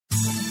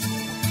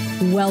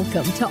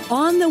Welcome to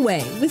On the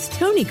Way with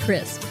Tony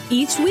Crisp.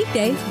 Each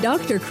weekday,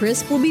 Dr.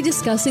 Crisp will be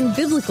discussing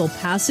biblical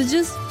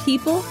passages,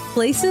 people,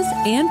 places,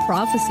 and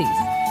prophecies.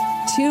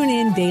 Tune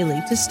in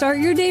daily to start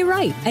your day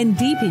right and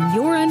deepen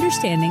your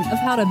understanding of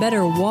how to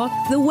better walk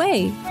the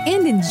way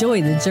and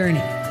enjoy the journey.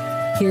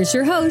 Here's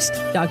your host,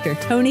 Dr.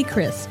 Tony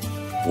Crisp.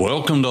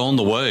 Welcome to On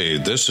the Way.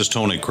 This is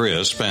Tony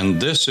Crisp, and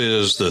this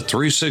is the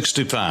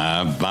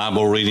 365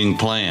 Bible Reading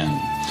Plan.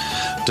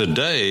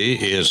 Today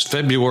is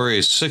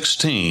February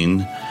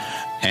 16,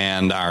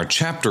 and our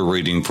chapter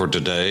reading for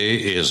today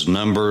is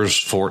Numbers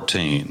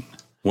 14.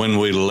 When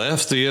we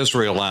left the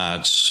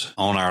Israelites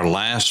on our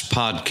last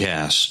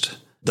podcast,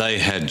 they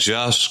had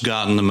just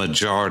gotten the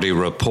majority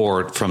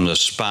report from the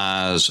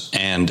spies,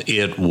 and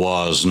it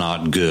was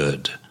not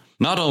good.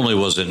 Not only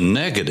was it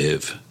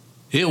negative,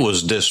 it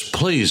was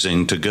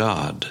displeasing to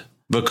God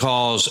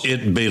because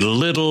it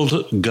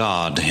belittled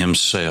God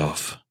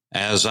Himself.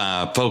 As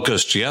I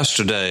focused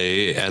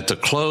yesterday at the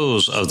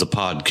close of the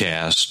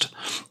podcast,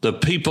 the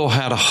people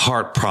had a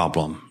heart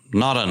problem,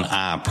 not an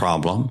eye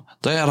problem.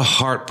 They had a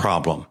heart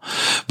problem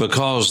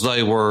because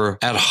they were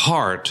at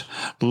heart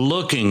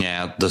looking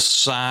at the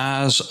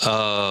size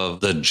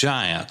of the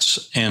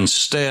giants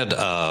instead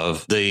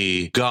of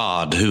the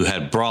God who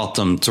had brought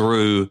them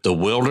through the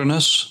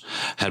wilderness,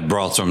 had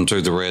brought them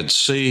through the Red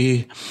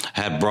Sea,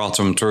 had brought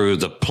them through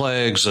the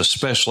plagues,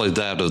 especially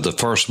that of the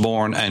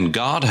firstborn, and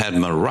God had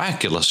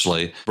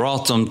miraculously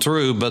brought them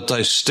through, but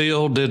they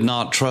still did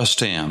not trust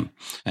Him.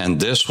 And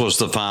this was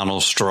the final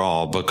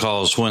straw,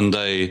 because when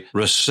they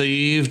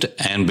received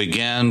and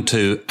began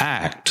to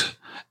act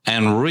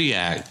and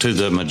react to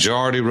the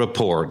majority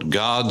report,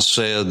 God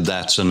said,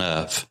 that's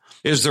enough.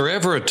 Is there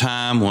ever a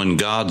time when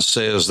God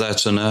says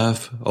that's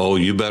enough? Oh,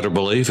 you better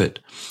believe it.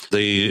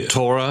 The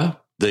Torah,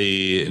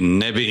 the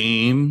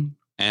Nevi'im,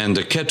 and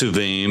the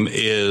Ketuvim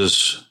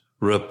is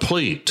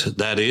replete.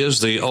 That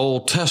is, the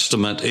Old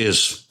Testament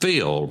is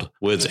filled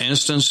with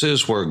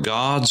instances where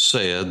God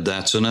said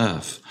that's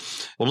enough.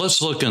 Well,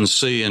 let's look and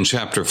see in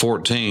chapter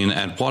 14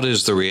 at what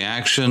is the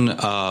reaction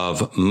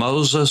of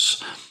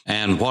Moses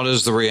and what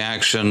is the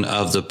reaction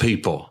of the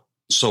people.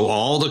 So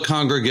all the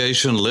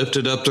congregation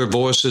lifted up their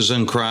voices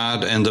and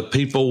cried, and the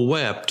people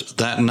wept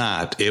that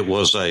night. It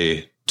was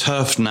a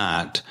tough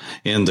night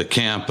in the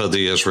camp of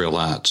the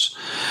Israelites.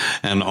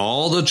 And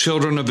all the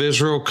children of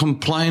Israel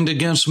complained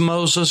against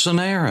Moses and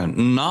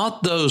Aaron,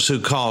 not those who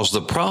caused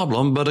the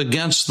problem, but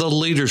against the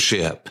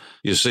leadership.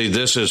 You see,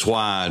 this is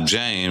why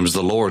James,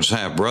 the Lord's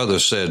half-brother,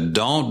 said,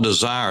 don't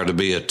desire to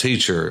be a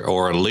teacher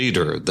or a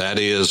leader. That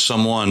is,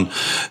 someone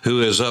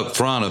who is up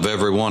front of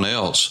everyone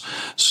else,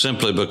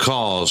 simply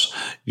because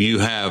you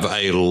have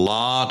a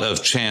lot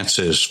of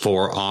chances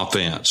for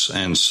offense.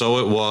 And so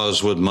it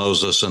was with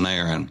Moses and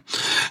Aaron.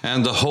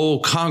 And the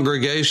whole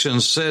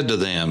congregation said to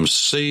them,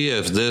 see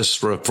if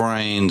this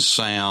refrain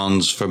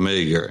sounds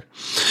familiar.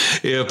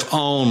 If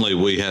only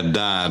we had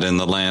died in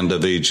the land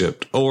of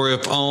Egypt, or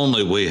if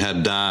only we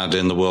had died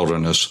in the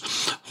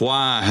wilderness.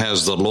 Why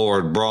has the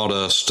Lord brought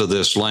us to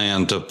this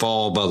land to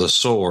fall by the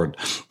sword,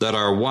 that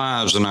our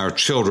wives and our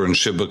children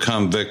should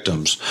become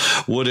victims?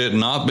 Would it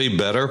not be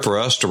better for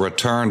us to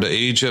return to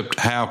Egypt?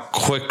 How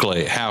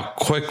quickly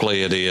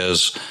it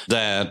is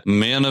that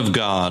men of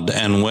God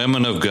and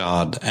women of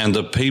God and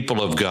the people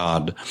of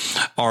God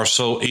are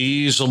so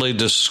easily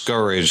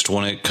discouraged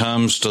when it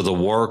comes to the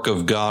work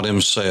of God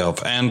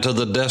Himself and to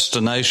the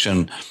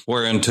destination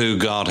whereunto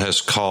God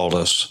has called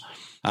us.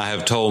 I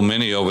have told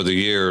many over the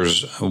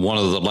years, one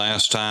of the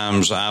last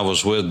times I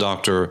was with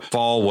Dr.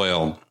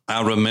 Falwell,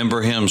 I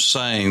remember him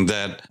saying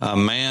that a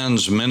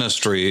man's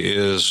ministry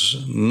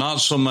is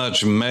not so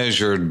much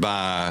measured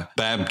by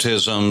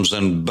baptisms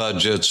and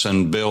budgets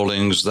and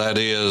buildings. That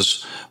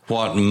is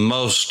what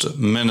most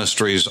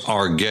ministries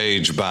are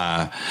gauged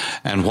by,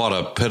 and what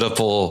a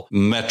pitiful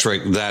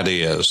metric that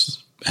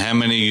is. How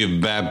many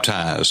you've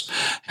baptized,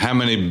 how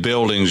many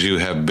buildings you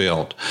have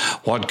built,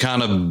 what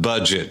kind of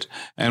budget.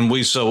 And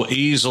we so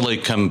easily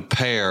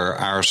compare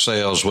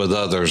ourselves with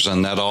others,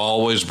 and that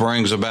always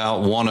brings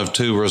about one of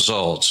two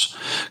results.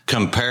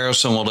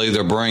 Comparison will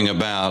either bring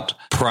about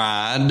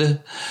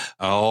pride.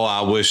 Oh,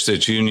 I wish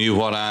that you knew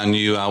what I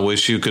knew. I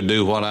wish you could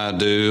do what I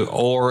do.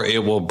 Or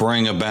it will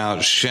bring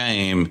about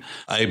shame,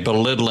 a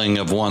belittling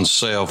of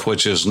oneself,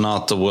 which is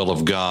not the will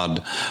of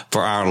God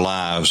for our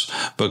lives,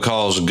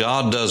 because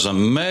God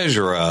doesn't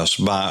measure us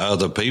by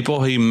other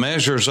people. He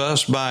measures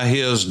us by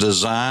His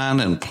design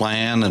and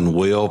plan and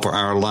will for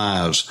our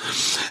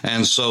lives.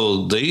 And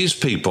so these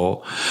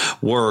people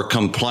were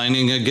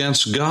complaining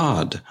against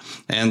God,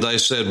 and they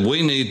said,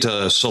 we need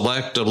to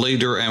select a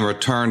leader and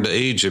return to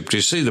Egypt.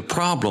 You see, the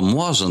problem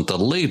wasn't the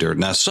leader.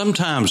 Now,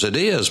 sometimes it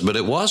is, but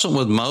it wasn't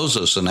with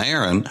Moses and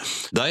Aaron.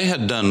 They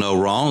had done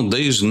no wrong.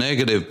 These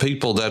negative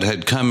people that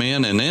had come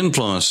in and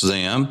influenced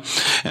them.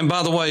 And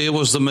by the way, it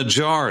was the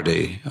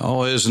majority.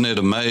 Oh, isn't it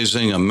amazing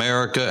everything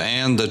America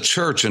and the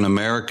church in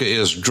America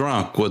is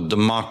drunk with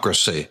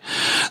democracy.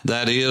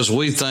 That is,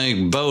 we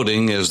think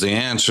voting is the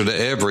answer to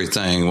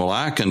everything. Well,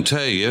 I can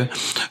tell you,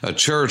 a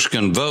church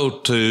can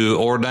vote to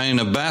ordain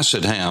a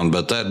basset hound,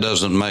 but that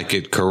doesn't make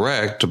it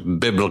correct,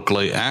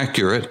 biblically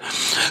accurate.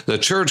 The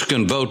church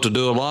can vote to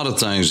do a lot of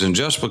things, and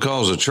just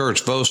because a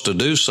church votes to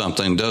do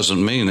something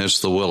doesn't mean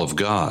it's the will of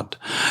God.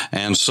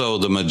 And so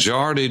the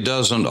majority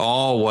doesn't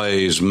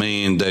always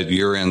mean that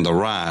you're in the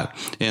right.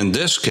 In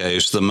this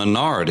case, the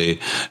minority,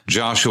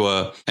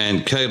 Joshua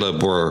and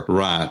Caleb, were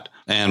right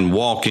and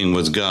walking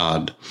with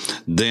God.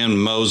 Then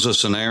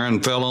Moses and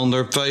Aaron fell on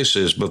their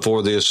faces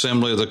before the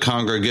assembly of the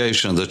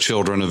congregation of the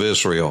children of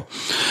Israel.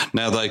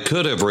 Now they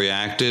could have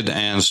reacted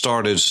and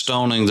started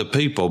stoning the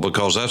people,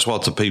 because that's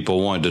what the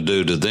people wanted to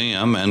do to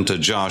them and to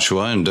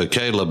Joshua and to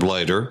Caleb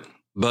later.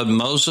 But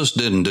Moses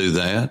didn't do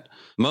that.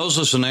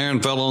 Moses and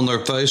Aaron fell on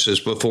their faces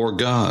before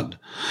God.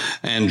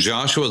 And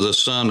Joshua the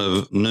son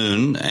of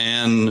Nun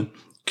and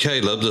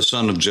Caleb, the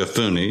son of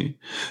Jephunneh,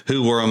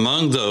 who were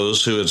among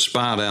those who had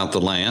spied out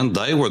the land,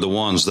 they were the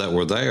ones that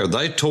were there.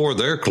 They tore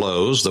their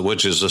clothes,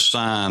 which is a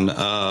sign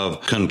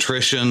of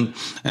contrition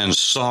and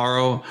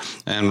sorrow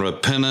and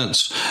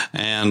repentance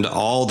and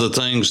all the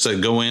things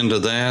that go into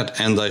that.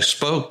 And they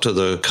spoke to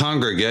the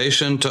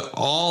congregation, to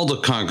all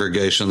the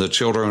congregation, the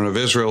children of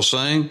Israel,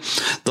 saying,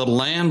 the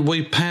land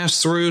we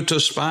passed through to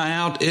spy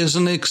out is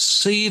an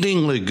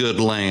exceedingly good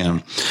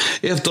land.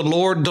 If the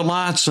Lord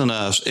delights in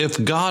us,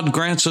 if God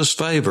grants us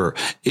favor,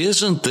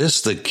 isn't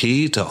this the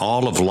key to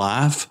all of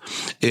life?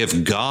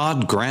 If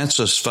God grants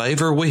us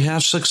favor, we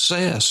have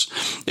success.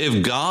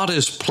 If God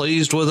is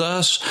pleased with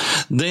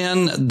us,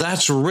 then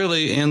that's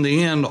really in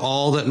the end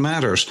all that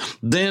matters.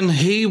 Then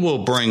He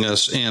will bring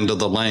us into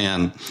the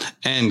land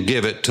and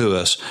give it to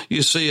us.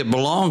 You see, it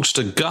belongs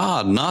to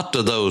God, not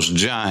to those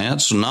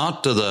giants,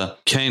 not to the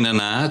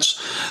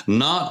Canaanites,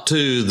 not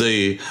to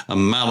the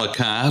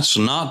Amalekites,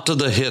 not to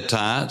the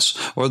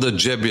Hittites or the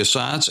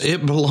Jebusites.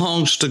 It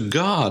belongs to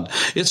God.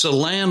 It's a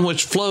land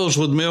which flows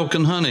with milk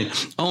and honey.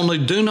 Only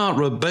do not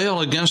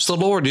rebel against the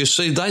Lord. You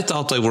see, they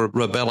thought they were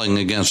rebelling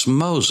against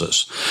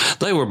Moses.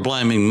 They were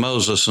blaming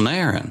Moses and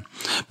Aaron.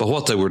 But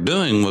what they were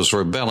doing was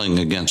rebelling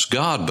against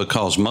God,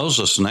 because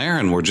Moses and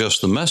Aaron were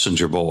just the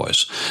messenger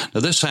boys.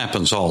 Now, this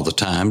happens all the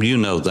time. You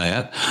know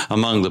that.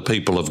 Among the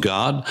people of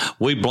God,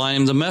 we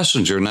blame the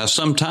messenger. Now,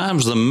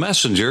 sometimes the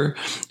messenger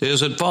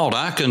is at fault.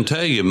 I can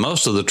tell you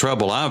most of the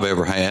trouble I've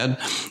ever had,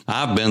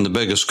 I've been the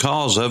biggest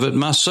cause of it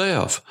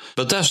myself.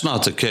 But that's not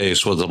the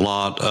case with a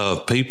lot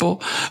of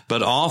people.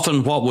 But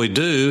often what we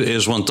do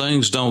is when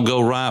things don't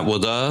go right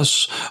with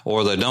us,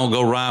 or they don't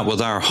go right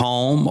with our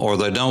home, or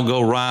they don't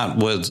go right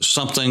with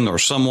something or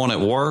someone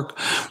at work,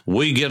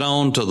 we get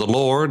on to the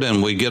Lord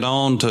and we get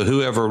on to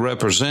whoever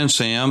represents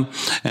Him,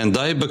 and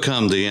they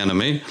become the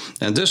enemy.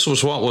 And this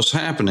was what was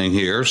happening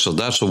here. So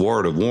that's a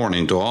word of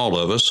warning to all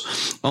of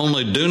us.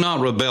 Only do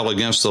not rebel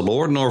against the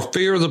Lord, nor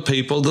fear the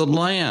people of the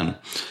land.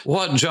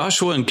 What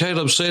Joshua and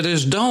Caleb said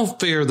is, don't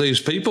fear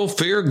these people,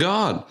 fear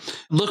God.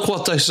 Look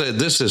what they said.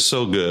 This is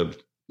so good.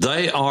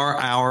 They are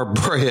our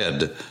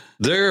bread.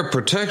 Their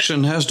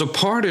protection has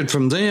departed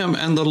from them,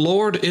 and the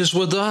Lord is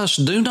with us.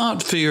 Do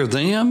not fear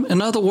them.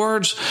 In other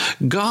words,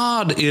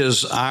 God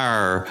is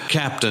our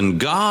captain.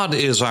 God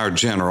is our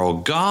general.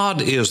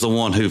 God is the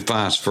one who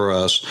fights for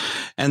us.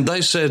 And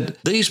they said,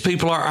 these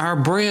people are our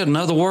bread. In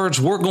other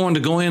words, we're going to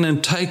go in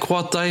and take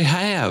what they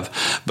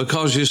have,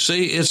 because you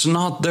see, it's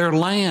not their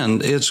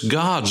land. It's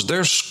God's.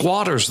 They're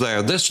squatters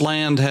there. This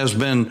land has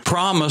been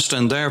promised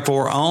and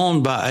therefore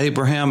owned by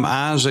Abraham,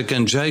 Isaac,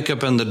 and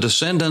Jacob and the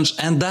descendants,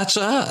 and that's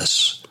us.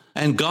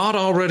 And God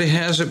already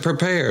has it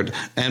prepared.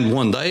 And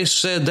when they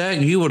said that,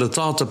 you would have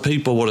thought the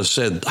people would have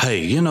said,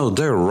 hey,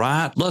 they're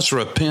right. Let's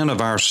repent of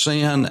our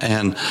sin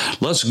and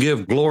let's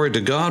give glory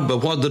to God.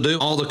 But what to do?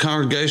 All the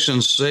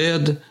congregation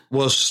said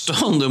was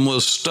stone them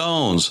with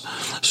stones.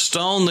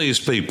 Stone these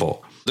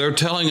people. They're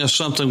telling us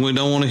something we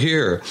don't want to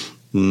hear.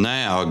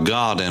 Now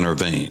God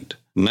intervened.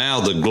 Now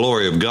the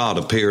glory of God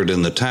appeared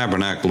in the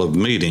tabernacle of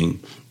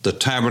meeting, the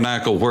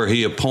tabernacle where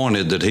He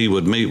appointed that He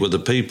would meet with the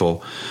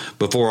people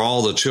before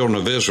all the children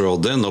of Israel.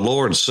 Then the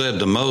Lord said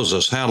to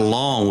Moses, how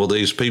long will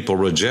these people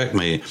reject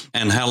me?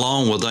 And how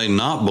long will they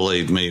not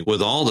believe me?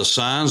 With all the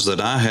signs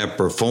that I have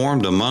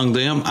performed among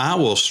them, I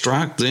will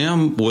strike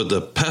them with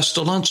the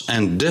pestilence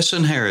and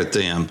disinherit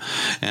them.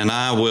 And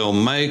I will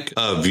make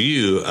of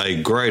you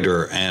a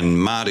greater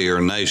and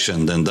mightier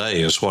nation than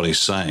they, is what He's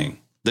saying.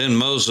 Then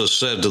Moses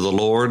said to the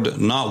Lord,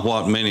 not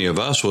what many of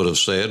us would have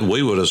said.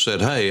 We would have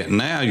said, hey,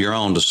 now you're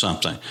on to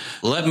something.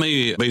 Let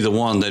me be the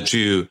one that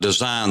you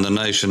design the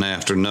nation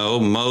after. No,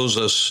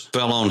 Moses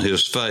fell on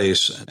his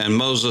face. And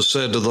Moses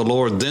said to the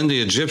Lord, then the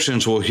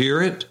Egyptians will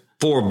hear it.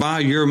 For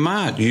by your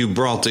might you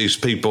brought these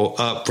people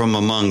up from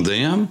among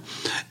them,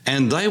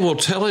 and they will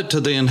tell it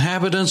to the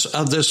inhabitants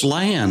of this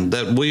land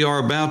that we are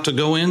about to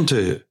go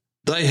into.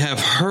 They have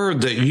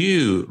heard that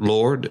you,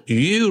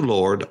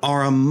 Lord,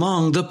 are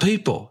among the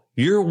people.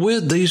 You're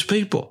with these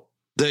people.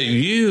 that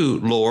you,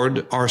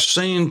 Lord, are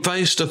seen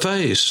face to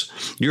face.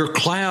 Your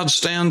cloud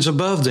stands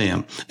above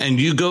them, and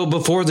you go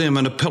before them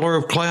in a pillar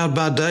of cloud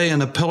by day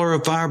and a pillar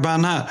of fire by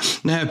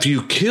night. Now, if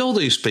you kill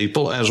these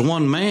people as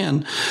one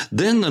man,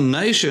 then the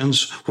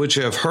nations which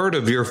have heard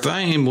of your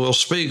fame will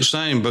speak,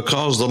 saying,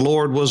 because the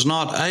Lord was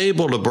not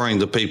able to bring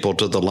the people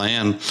to the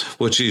land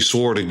which he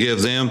swore to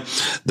give them,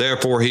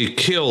 therefore he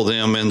killed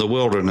them in the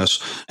wilderness.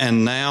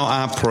 And now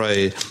I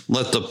pray,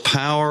 let the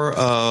power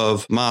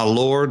of my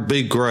Lord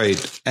be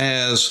great,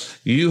 as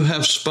you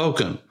have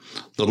spoken.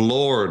 The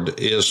Lord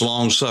is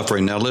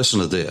long-suffering. Now listen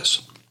to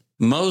this.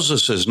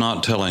 Moses is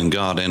not telling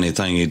God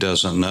anything he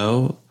doesn't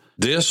know.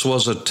 This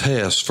was a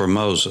test for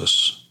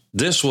Moses.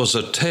 This was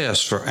a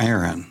test for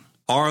Aaron.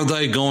 Are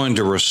they going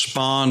to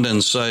respond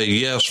and say,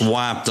 yes,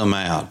 wipe them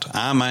out?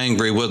 I'm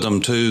angry with them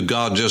too.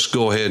 God, just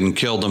go ahead and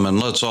kill them, and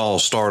let's all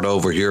start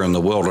over here in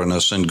the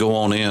wilderness and go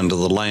on into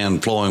the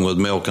land flowing with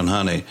milk and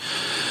honey.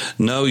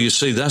 No, you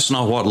see, that's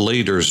not what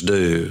leaders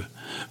do.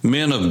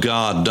 Men of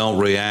God don't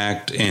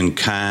react in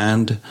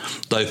kind.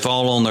 They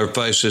fall on their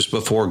faces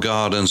before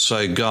God and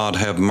say, God,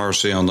 have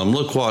mercy on them.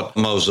 Look what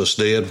Moses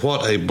did.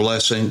 What a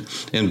blessing.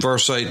 In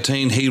verse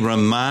 18, he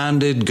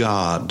reminded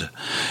God.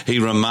 He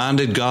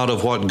reminded God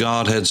of what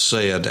God had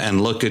said, and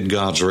look at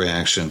God's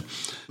reaction.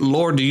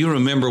 Lord, do you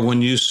remember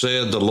when you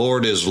said the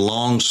Lord is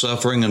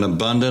long-suffering and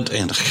abundant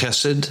in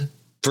chesed,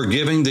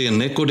 forgiving the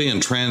iniquity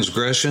and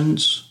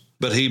transgressions,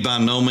 but he by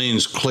no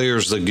means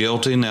clears the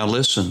guilty? Now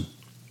listen.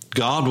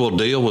 God will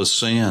deal with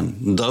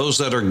sin. Those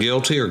that are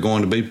guilty are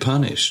going to be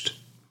punished.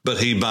 But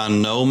he by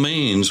no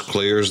means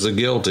clears the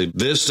guilty,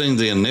 visiting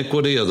the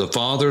iniquity of the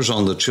fathers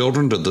on the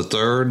children to the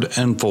third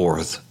and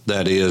fourth.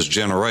 That is,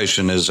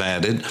 generation is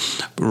added.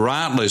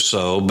 Rightly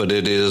so, but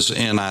it is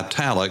in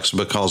italics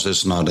because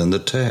it's not in the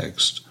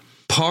text.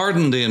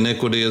 Pardon the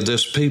iniquity of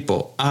this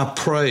people, I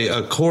pray,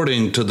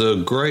 according to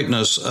the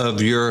greatness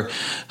of your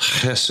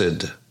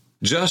chesed,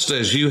 just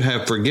as you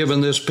have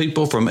forgiven this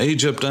people from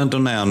Egypt unto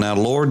now. Now,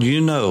 Lord,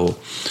 you know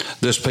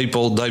this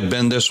people, they've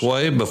been this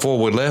way before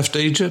we left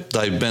Egypt.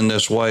 They've been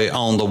this way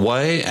on the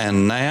way,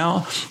 and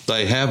now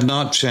they have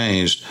not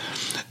changed.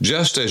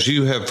 Just as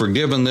you have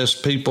forgiven this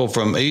people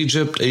from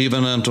Egypt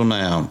even until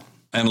now.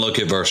 And look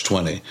at verse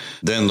 20.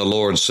 Then the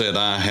Lord said,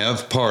 I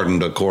have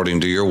pardoned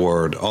according to your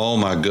word. Oh,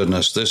 my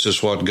goodness, this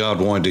is what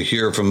God wanted to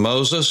hear from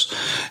Moses,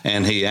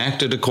 and he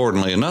acted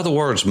accordingly. In other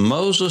words,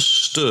 Moses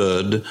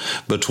stood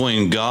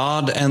between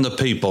God and the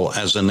people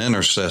as an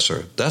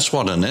intercessor. That's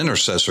what an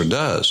intercessor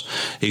does.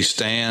 He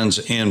stands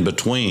in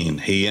between.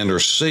 He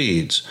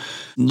intercedes.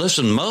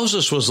 Listen,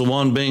 Moses was the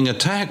one being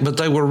attacked, but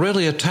they were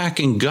really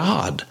attacking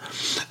God.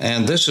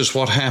 And this is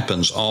what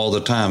happens all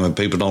the time, and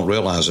people don't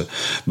realize it.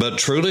 But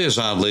truly as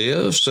I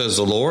live, says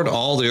the Lord,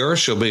 all the earth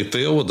shall be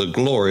filled with the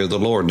glory of the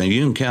Lord. Now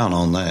you can count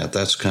on that.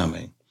 That's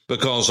coming.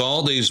 Because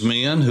all these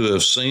men who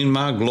have seen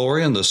my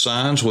glory and the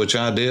signs which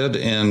I did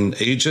in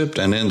Egypt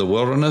and in the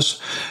wilderness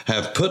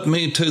have put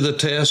me to the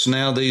test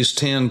now these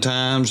 10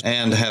 times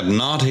and have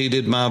not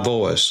heeded my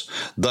voice.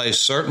 They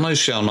certainly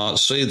shall not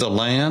see the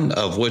land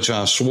of which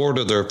I swore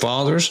to their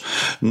fathers,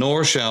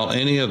 nor shall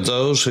any of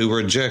those who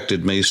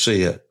rejected me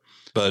see it.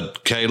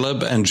 But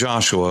Caleb and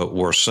Joshua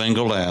were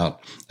singled out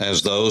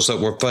as those that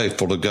were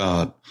faithful to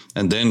God.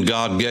 And then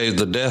God gave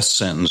the death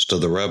sentence to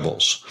the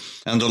rebels.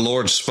 And the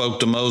Lord spoke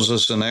to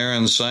Moses and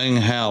Aaron, saying,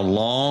 how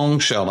long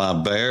shall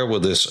I bear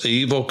with this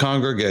evil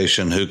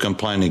congregation who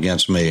complain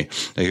against me?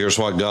 Now here's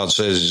what God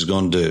says he's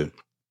going to do.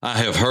 I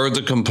have heard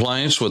the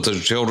complaints which the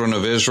children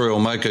of Israel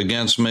make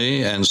against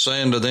me, and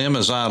say unto them,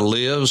 as I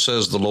live,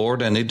 says the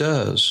Lord, and he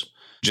does.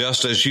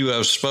 Just as you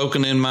have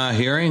spoken in my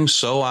hearing,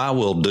 so I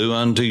will do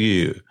unto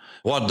you.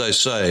 What'd they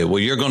say? Well,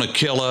 you're going to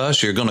kill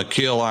us. You're going to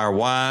kill our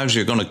wives.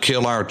 You're going to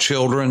kill our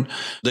children.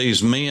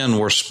 These men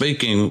were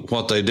speaking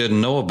what they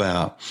didn't know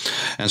about.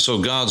 And so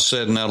God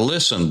said, now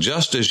listen,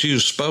 just as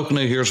you've spoken,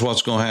 here's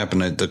what's going to happen.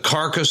 The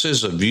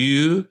carcasses of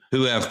you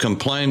who have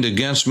complained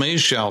against me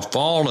shall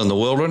fall in the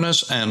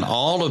wilderness, and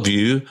all of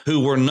you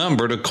who were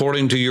numbered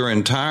according to your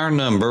entire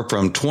number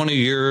from 20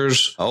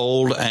 years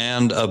old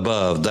and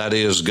above. That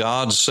is,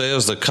 God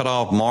says the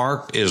cutoff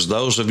mark is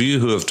those of you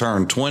who have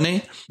turned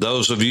 20.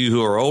 Those of you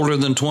who are older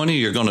than 20,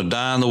 you're going to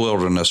die in the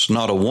wilderness.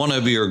 Not a one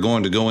of you are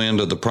going to go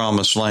into the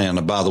promised land.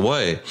 And by the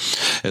way,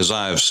 as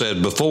I have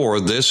said before,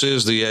 this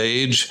is the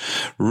age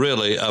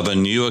really of a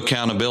new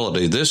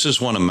accountability. This is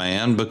when a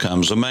man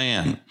becomes a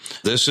man.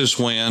 This is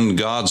when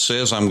God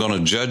says, I'm going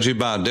to judge you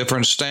by a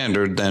different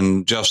standard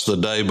than just the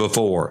day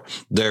before.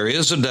 There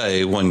is a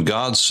day when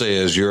God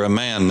says, you're a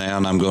man now,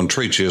 and I'm going to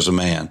treat you as a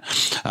man.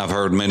 I've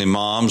heard many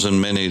moms and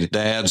many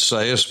dads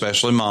say,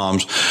 especially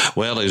moms,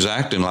 well, he's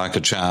acting like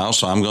a child,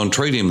 so I'm going to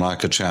treat him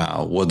like a child.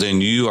 Well,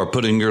 then you are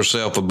putting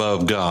yourself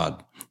above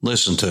God.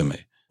 Listen to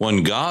me.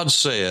 When God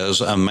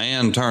says a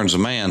man turns a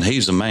man,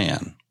 he's a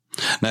man.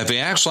 Now, if he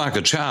acts like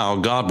a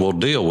child, God will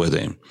deal with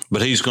him,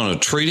 but he's going to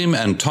treat him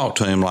and talk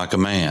to him like a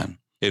man.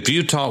 If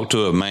you talk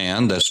to a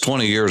man that's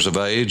 20 years of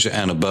age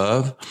and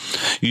above,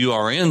 you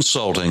are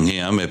insulting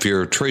him if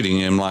you're treating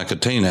him like a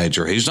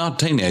teenager. He's not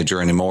a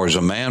teenager anymore. He's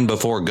a man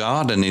before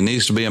God, and he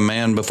needs to be a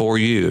man before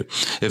you.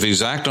 If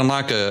he's acting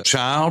like a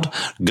child,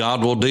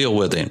 God will deal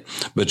with him.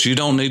 But you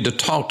don't need to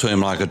talk to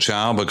him like a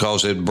child,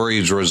 because it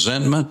breeds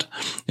resentment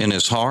in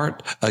his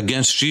heart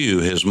against you,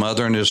 his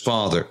mother and his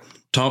father.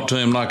 Talk to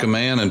him like a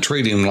man and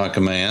treat him like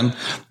a man.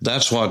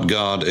 That's what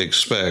God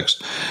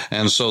expects.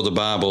 And so the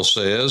Bible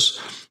says,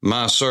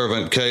 my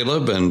servant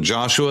Caleb and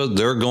Joshua,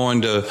 they're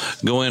going to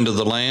go into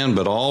the land,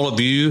 but all of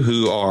you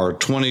who are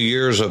 20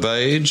 years of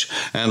age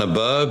and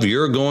above,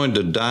 you're going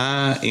to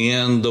die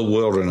in the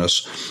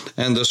wilderness.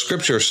 And the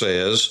scripture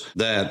says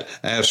that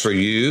as for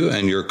you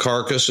and your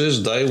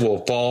carcasses, they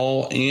will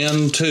fall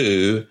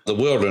into the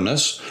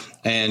wilderness.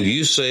 And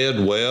you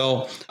said,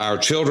 well, our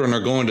children are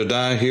going to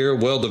die here.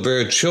 Well, the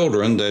very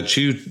children that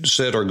you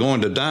said are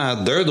going to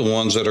die, they're the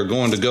ones that are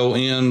going to go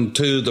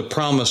into the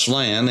promised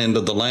land,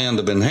 into the land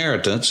of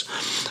inheritance,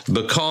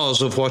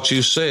 because of what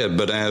you said.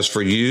 But as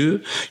for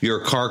you,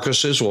 your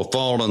carcasses will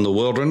fall in the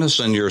wilderness,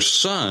 and your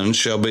sons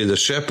shall be the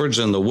shepherds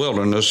in the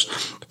wilderness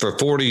for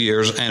 40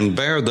 years and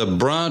bear the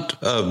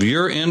brunt of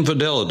your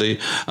infidelity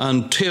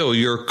until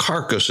your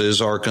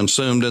carcasses are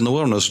consumed in the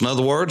wilderness. In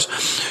other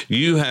words,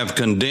 you have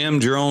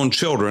condemned your own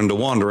children to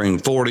wandering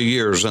 40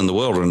 years in the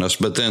wilderness,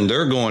 but then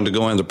they're going to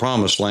go in the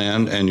promised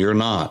land and you're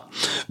not.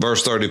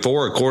 Verse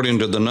 34, according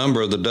to the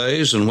number of the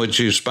days in which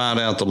you spied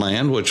out the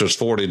land, which was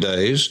 40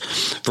 days,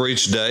 for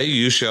each day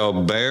you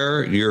shall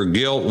bear your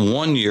guilt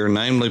 1 year,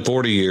 namely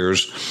 40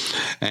 years,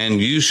 and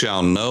you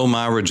shall know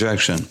my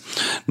rejection.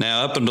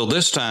 Now, up until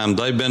this time,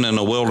 they've been in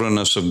a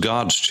wilderness of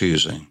God's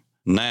choosing.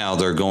 Now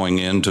they're going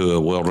into a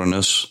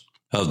wilderness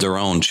of their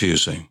own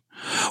choosing.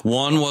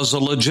 One was a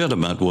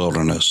legitimate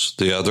wilderness.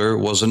 The other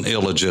was an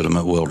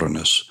illegitimate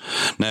wilderness.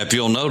 Now, if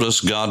you'll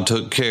notice, God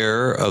took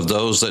care of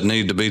those that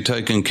need to be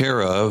taken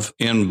care of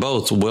in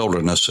both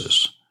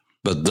wildernesses.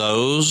 But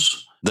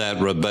those that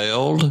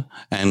rebelled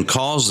and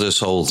caused this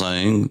whole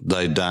thing,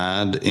 they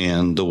died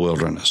in the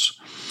wilderness.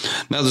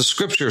 Now, the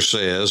scripture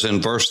says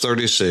in verse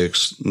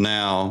 36,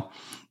 now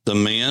the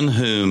men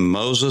whom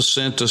Moses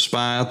sent to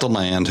spy out the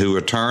land, who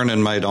returned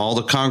and made all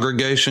the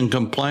congregation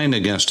complain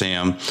against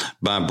him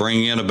by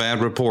bringing in a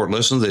bad report.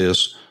 Listen to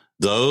this.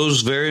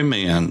 Those very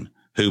men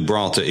who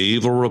brought the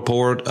evil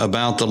report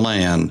about the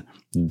land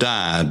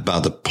died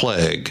by the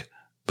plague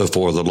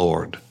before the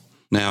Lord.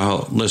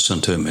 Now,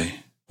 listen to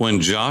me.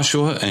 When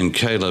Joshua and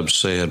Caleb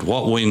said,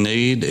 what we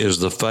need is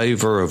the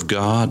favor of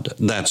God,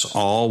 that's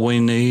all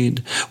we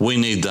need. We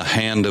need the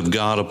hand of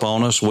God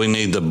upon us. We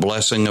need the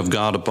blessing of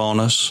God upon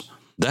us.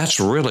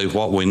 That's really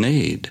what we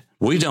need.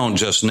 We don't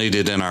just need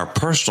it in our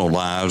personal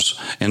lives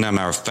and in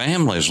our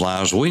families'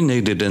 lives. We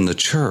need it in the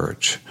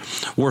church.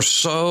 We're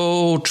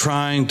so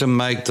trying to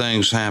make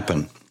things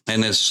happen.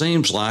 And it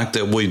seems like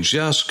that we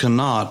just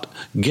cannot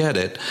get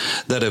it,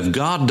 that if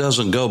God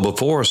doesn't go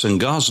before us and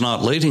God's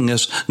not leading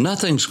us,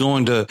 nothing's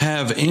going to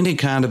have any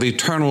kind of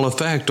eternal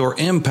effect or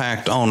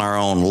impact on our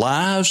own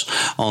lives,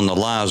 on the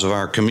lives of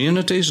our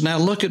communities. Now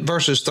look at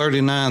verses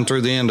 39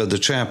 through the end of the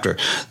chapter.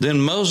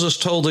 Then Moses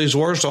told these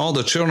words to all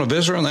the children of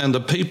Israel, and the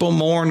people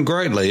mourned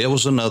greatly. It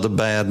was another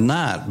bad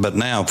night, but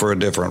now for a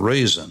different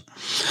reason.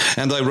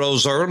 And they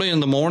rose early in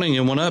the morning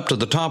and went up to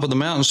the top of the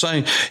mountain,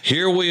 saying,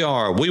 here we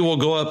are. We will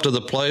go up to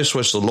the place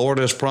which the Lord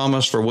has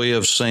promised, for we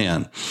have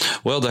sinned.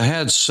 Well, they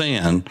had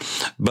sinned,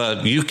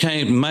 but you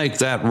can't make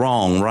that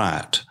wrong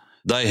right.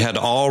 They had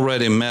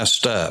already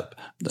messed up.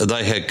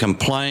 They had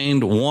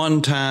complained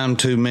one time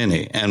too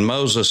many. And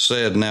Moses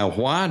said, now,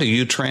 why do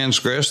you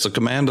transgress the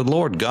command of the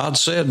Lord? God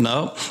said,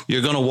 no,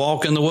 you're going to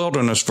walk in the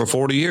wilderness for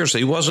 40 years.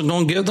 He wasn't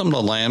going to give them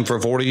the land for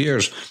 40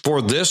 years.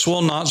 For this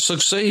will not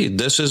succeed.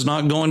 This is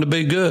not going to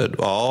be good.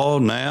 Oh,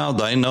 now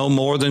they know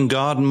more than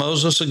God and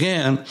Moses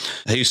again.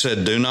 He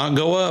said, do not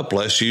go up,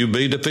 lest you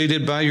be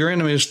defeated by your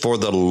enemies. For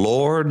the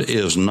Lord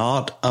is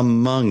not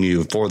among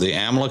you. For the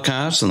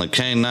Amalekites and the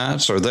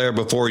Canaanites are there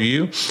before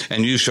you,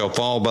 and you shall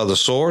fall by the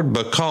sword,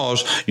 because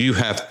you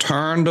have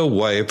turned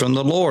away from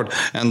the Lord,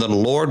 and the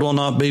Lord will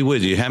not be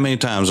with you. How many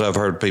times I've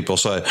heard people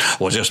say,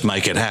 well, just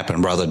make it happen,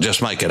 brother.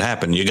 Just make it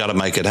happen. You got to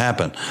make it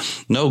happen.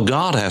 No,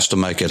 God has to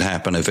make it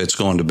happen if it's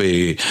going to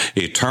be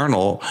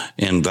eternal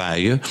in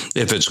value,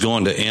 if it's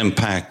going to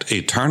impact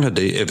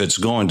eternity, if it's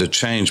going to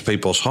change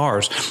people's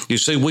hearts. You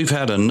see, we've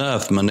had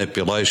enough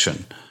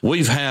manipulation.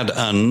 We've had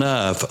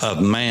enough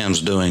of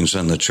man's doings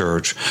in the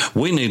church.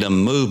 We need a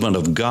movement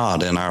of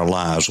God in our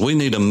lives. We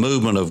need a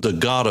movement of the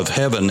God of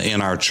heaven in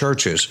our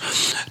churches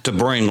to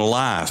bring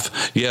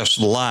life. Yes,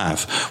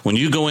 life. When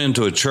you go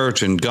into a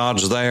church and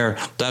God's there,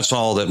 that's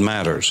all that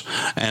matters.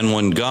 And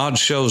when God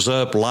shows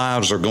up,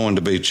 lives are going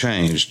to be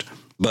changed.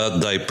 But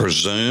they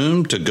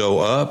presume to go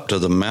up to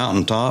the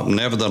mountaintop.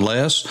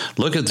 Nevertheless,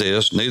 look at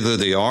this, neither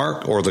the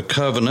ark or the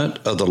covenant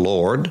of the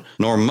Lord,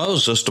 nor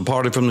Moses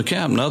departed from the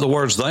camp. In other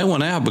words, they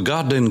went out, but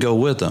God didn't go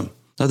with them.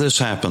 Now, this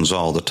happens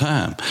all the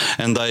time.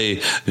 And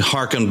they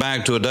hearken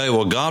back to a day,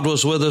 well, God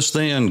was with us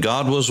then,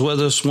 God was with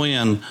us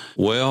when.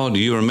 Well, do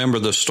you remember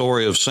the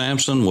story of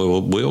Samson?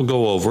 We'll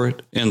go over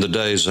it in the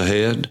days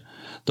ahead.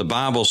 The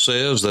Bible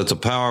says that the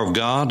power of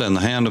God and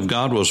the hand of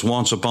God was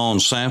once upon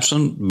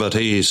Samson, but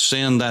he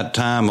sinned that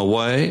time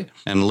away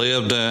and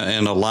lived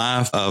in a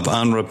life of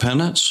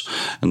unrepentance.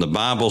 And the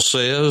Bible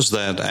says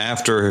that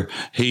after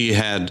he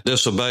had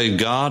disobeyed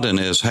God and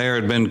his hair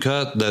had been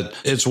cut, that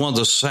it's one of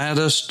the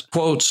saddest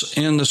quotes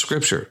in the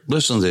Scripture.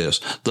 Listen to this.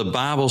 The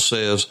Bible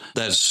says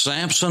that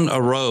Samson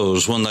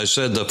arose when they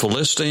said, the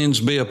Philistines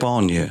be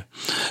upon you.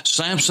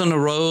 Samson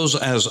arose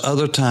as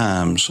other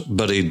times,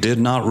 but he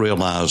did not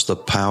realize the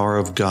power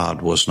of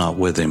God was not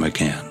with him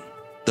again.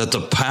 That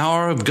the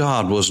power of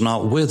God was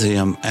not with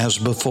him as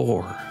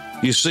before.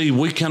 You see,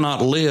 we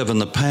cannot live in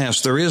the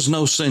past. There is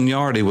no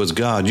seniority with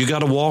God. You got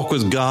to walk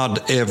with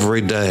God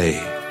every day.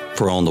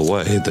 For On the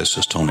Way, this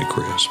is Tony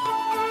Crisp.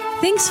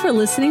 Thanks for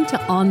listening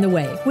to On the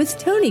Way with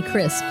Tony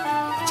Crisp.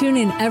 Tune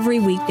in every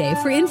weekday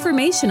for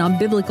information on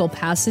biblical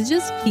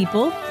passages,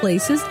 people,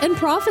 places, and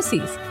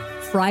prophecies.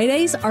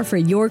 Fridays are for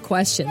your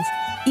questions.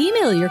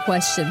 Email your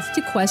questions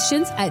to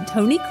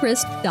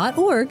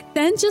questions@tonycrisp.org.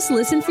 Then just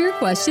listen for your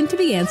question to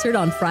be answered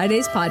on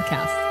Friday's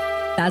podcast.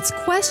 That's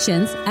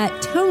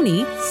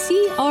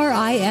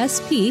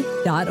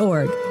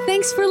questions@tonycrisp.org.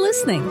 Thanks for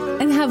listening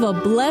and have a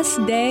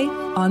blessed day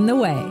on the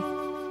way.